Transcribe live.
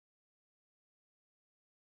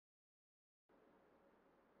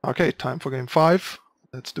Okay, time for game 5.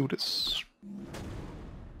 Let's do this.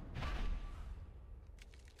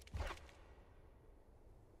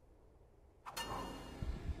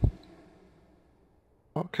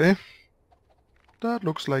 Okay. That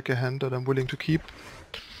looks like a hand that I'm willing to keep.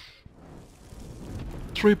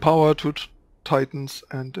 3 power, 2 titans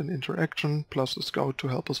and an interaction, plus a scout to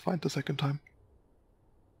help us find the second time.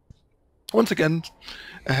 Once again,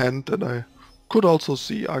 a hand that I could also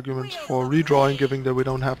see arguments for redrawing, given that we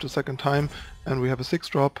don't have the second time and we have a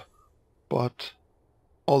 6-drop, but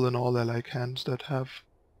all in all I like hands that have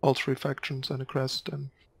all 3 factions and a crest and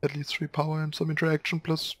at least 3 power and some interaction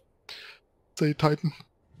plus, say, titan.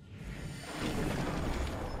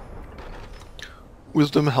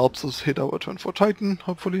 Wisdom helps us hit our turn 4 titan,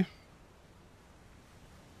 hopefully.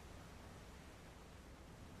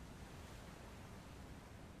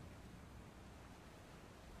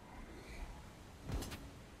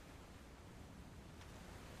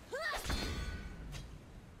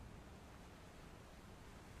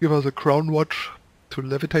 Give us a crown watch to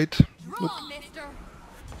levitate. Nope.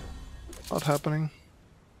 Not happening.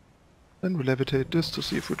 Then we levitate this to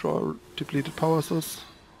see if we draw a depleted power source.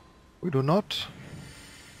 We do not.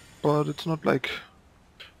 But it's not like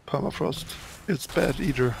Permafrost. It's bad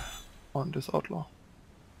either on this outlaw.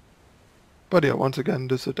 But yeah, once again,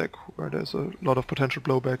 this is a deck where there's a lot of potential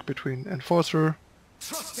blowback between Enforcer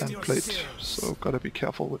and Plate. So gotta be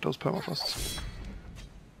careful with those Permafrosts.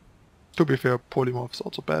 To be fair, Polymorph is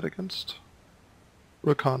also bad against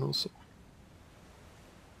Rakano, so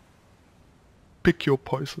pick your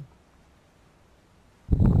poison.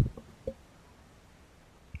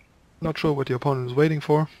 Not sure what the opponent is waiting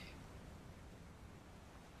for.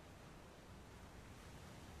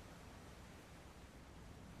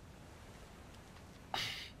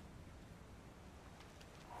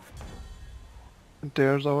 And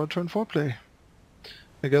there's our turn 4 play.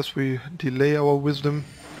 I guess we delay our wisdom.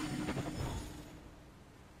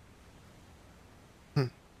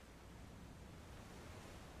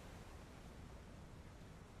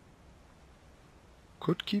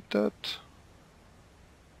 Could keep that.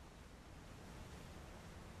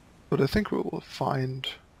 But I think we will find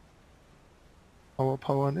our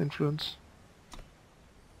power and influence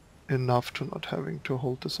enough to not having to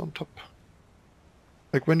hold this on top.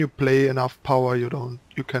 Like when you play enough power, you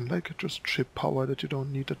can like just chip power that you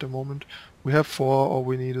don't need at the moment. We have 4, all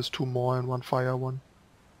we need is 2 more and 1 fire, 1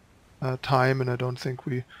 time, and I don't think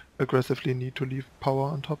we aggressively need to leave power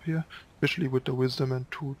on top here, especially with the wisdom and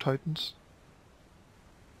 2 titans.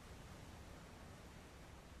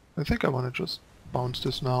 I think I want to just bounce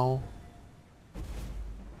this now.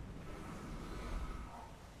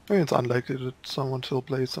 I mean, it's unlikely that someone still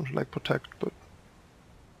plays something like Protect, but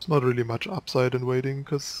it's not really much upside in waiting,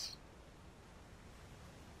 because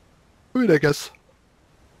I mean, I guess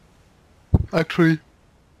actually,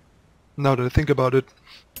 now that I think about it,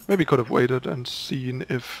 maybe could have waited and seen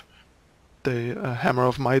if they Hammer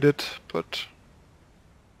of Might it, but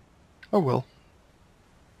oh well.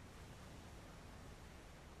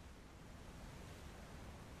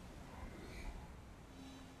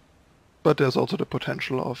 But there's also the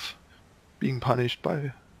potential of being punished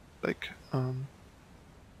by, like,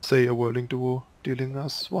 say a Whirling Duo dealing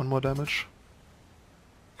us 1 more damage.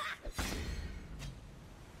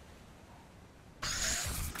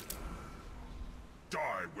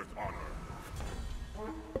 Die with honor.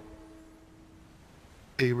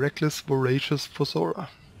 A Reckless Voracious Fosora.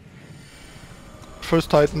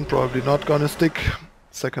 First Titan probably not gonna stick,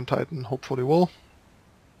 second Titan hopefully will.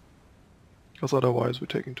 Because otherwise we're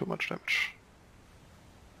taking too much damage.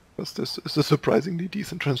 Because this is a surprisingly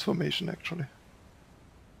decent transformation actually.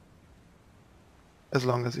 As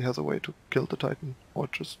long as he has a way to kill the Titan, or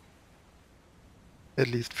just at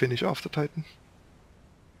least finish off the Titan.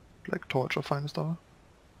 Like Torch or Finest Hour.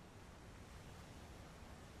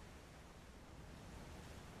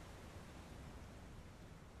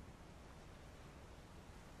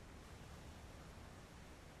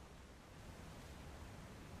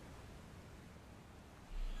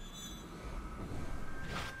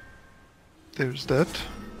 There's that.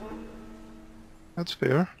 That's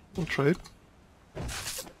fair. We'll trade.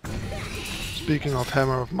 Speaking of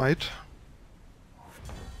Hammer of Might.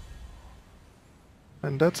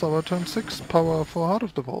 And that's our turn 6 power for Heart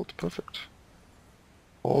of the Vault. Perfect.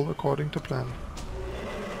 All according to plan.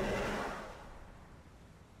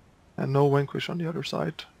 And no Vanquish on the other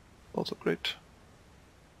side. Also great.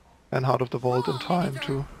 And Heart of the Vault in time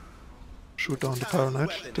to shoot down the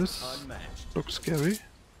Paranite. This looks scary.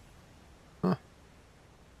 Huh.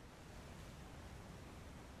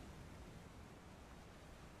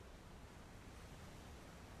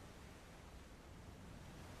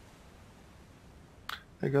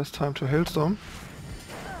 I guess time to Hailstorm.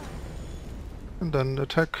 And then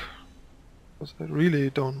attack. Because I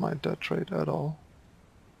really don't mind that trade at all.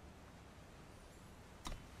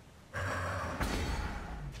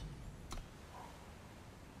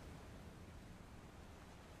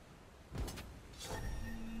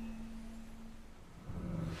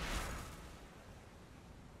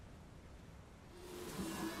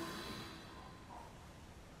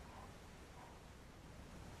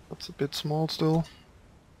 That's a bit small still.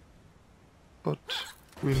 But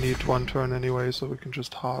we need one turn anyway, so we can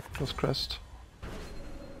just hard plus Crest.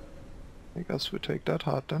 I guess we take that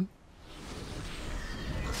hard then.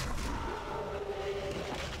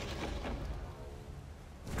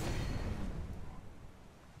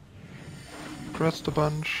 Crest a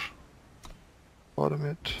bunch. Bottom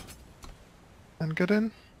it. And get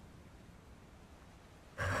in.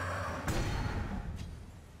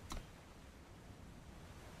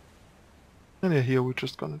 And yeah, here we're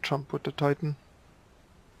just gonna jump with the Titan.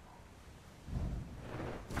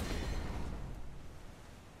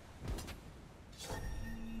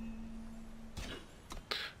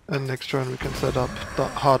 And next turn we can set up the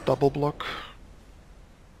hard double block.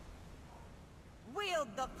 Wield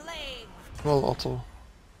the flame. Well, also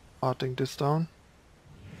harding this down.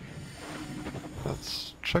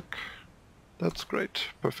 That's check. That's great.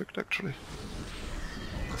 Perfect actually.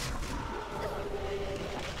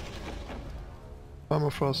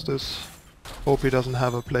 Permafrost is. Hope he doesn't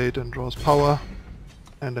have a blade and draws power.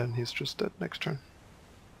 And then he's just dead next turn.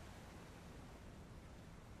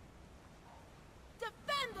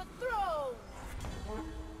 Defend the throne.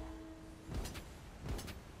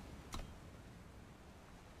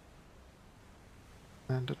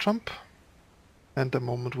 And a jump. And the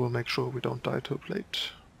moment will make sure we don't die to a blade.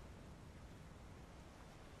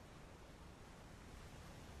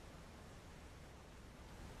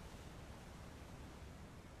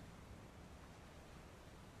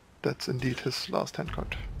 That's indeed his last hand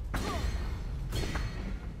card.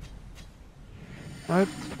 Right.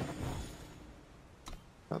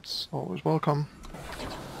 That's always welcome.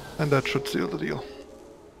 And that should seal the deal.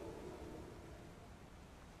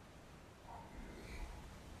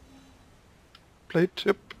 Plate,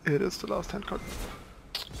 yep, it is the last hand card.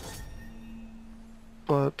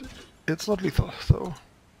 But it's not lethal, so...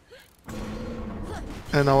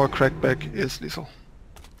 And our crackback is lethal.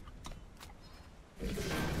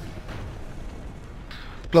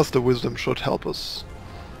 Plus the wisdom should help us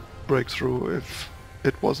break through if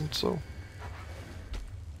it wasn't so.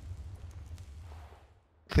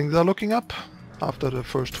 Things are looking up after the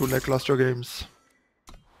first two lackluster games.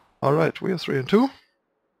 Alright, we are 3-2.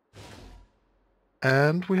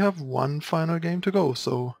 And we have one final game to go,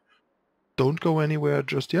 so don't go anywhere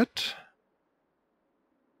just yet.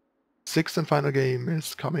 Sixth and final game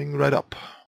is coming right up.